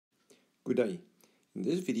Good day. In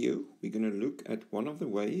this video, we're going to look at one of the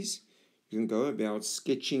ways you can go about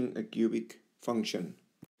sketching a cubic function.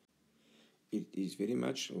 It is very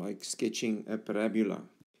much like sketching a parabola.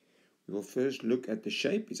 We will first look at the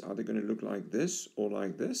shape. It's either going to look like this or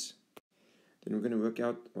like this. Then we're going to work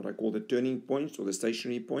out what I call the turning points or the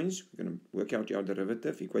stationary points. We're going to work out our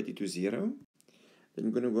derivative equated to 0. Then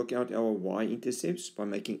we're going to work out our y-intercepts by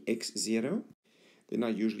making x 0. Then I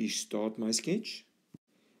usually start my sketch.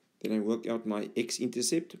 Then I work out my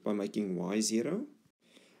x-intercept by making y 0.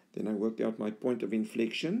 Then I work out my point of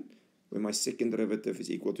inflection where my second derivative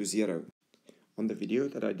is equal to 0. On the video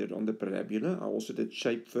that I did on the parabola, I also did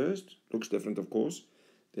shape first. Looks different, of course.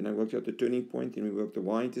 Then I worked out the turning point, then we worked the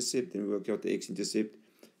y-intercept, then we worked out the x-intercept.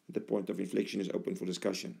 The point of inflection is open for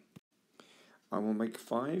discussion. I will make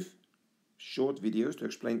 5 short videos to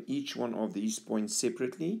explain each one of these points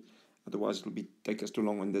separately. Otherwise, it will take us too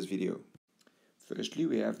long on this video. Firstly,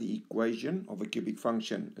 we have the equation of a cubic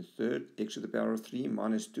function. A third x to the power of 3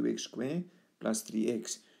 minus 2x squared plus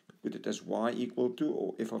 3x. Put it as y equal to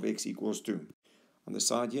or f of x equals to. On the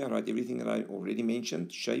side here, I write everything that I already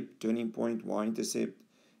mentioned. Shape, turning point, y-intercept,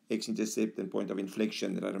 x-intercept, and point of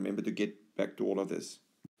inflection. That I remember to get back to all of this.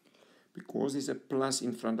 Because there's a plus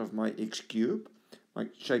in front of my x cube, my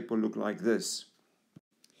shape will look like this.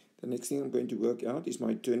 The next thing I'm going to work out is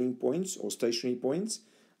my turning points or stationary points.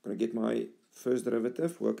 I'm going to get my first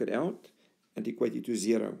derivative, work it out, and equate it to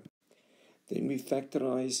 0. Then we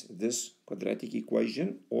factorize this quadratic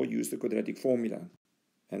equation or use the quadratic formula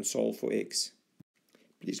and solve for x.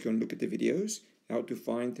 Please go and look at the videos, how to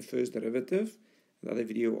find the first derivative, another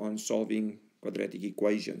video on solving quadratic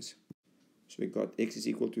equations. So we got x is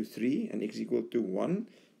equal to 3 and x is equal to 1.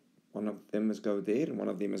 One of them must go there and one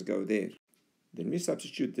of them must go there. Then we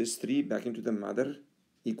substitute this 3 back into the mother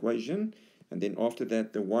equation. And then after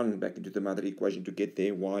that, the 1 back into the mother equation to get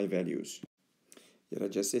their y values. Here I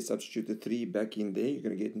just said substitute the 3 back in there. You're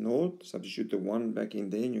going to get 0. Substitute the 1 back in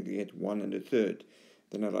there and you're going to get 1 and a third.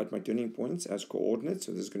 Then I write my turning points as coordinates.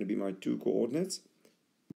 So this is going to be my 2 coordinates.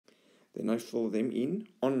 Then I fill them in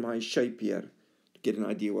on my shape here to get an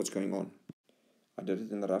idea what's going on. I did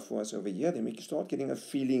it in the rough for us over here. Then we can start getting a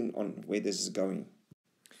feeling on where this is going.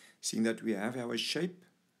 Seeing that we have our shape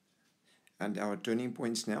and our turning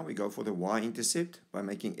points now, we go for the y-intercept by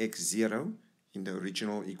making x 0 in the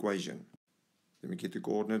original equation. Then we get the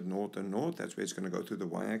coordinate north and north. That's where it's going to go through the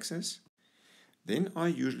y-axis. Then I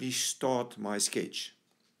usually start my sketch.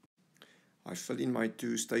 I fill in my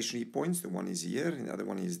 2 stationary points. The one is here and the other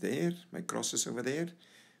one is there. Make crosses over there.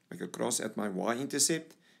 Make a cross at my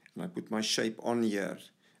y-intercept. And I put my shape on here.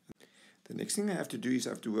 The next thing I have to do is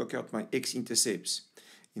I have to work out my x-intercepts.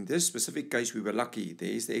 In this specific case, we were lucky.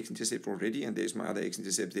 There's the x-intercept already, and there's my other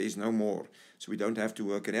x-intercept. There's no more. So we don't have to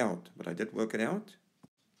work it out. But I did work it out.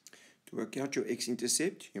 To work out your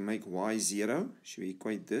x-intercept, you make y 0. So you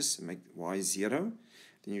equate this and make y 0.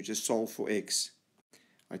 Then you just solve for x.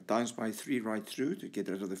 I times by 3 right through to get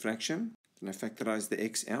rid of the fraction. Then I factorize the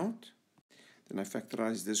x out. Then I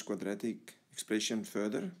factorize this quadratic expression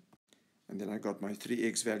further. And then I got my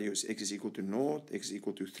 3x values. X is equal to 0, x is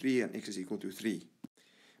equal to 3, and x is equal to 3.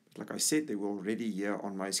 Like I said, they were already here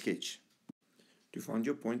on my sketch. To find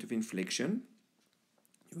your point of inflection,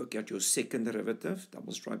 you work out your second derivative,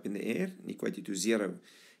 double stripe in the air, and equate it to 0.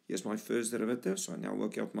 Here's my first derivative, so I now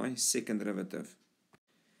work out my second derivative.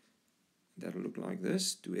 That'll look like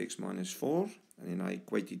this, 2x minus 4, and then I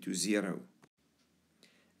equate it to 0.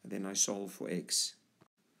 And then I solve for x.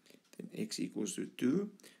 Then x equals to 2,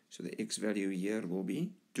 so the x value here will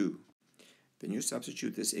be 2. Then you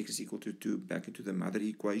substitute this x is equal to 2 back into the mother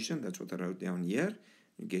equation. That's what I wrote down here.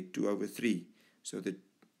 You get 2 over 3. So the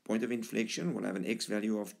point of inflection will have an x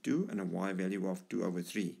value of 2 and a y value of 2 over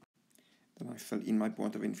 3. Then I fill in my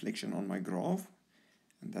point of inflection on my graph.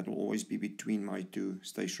 And that will always be between my 2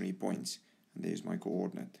 stationary points. And there's my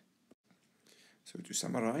coordinate. So to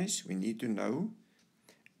summarize, we need to know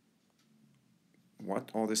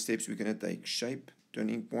what are the steps we're going to take. Shape,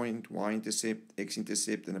 turning point, y-intercept,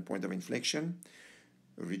 x-intercept, and a point of inflection.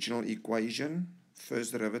 Original equation,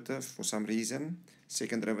 first derivative for some reason,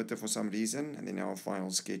 second derivative for some reason, and then our final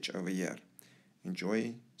sketch over here.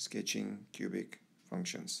 Enjoy sketching cubic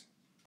functions.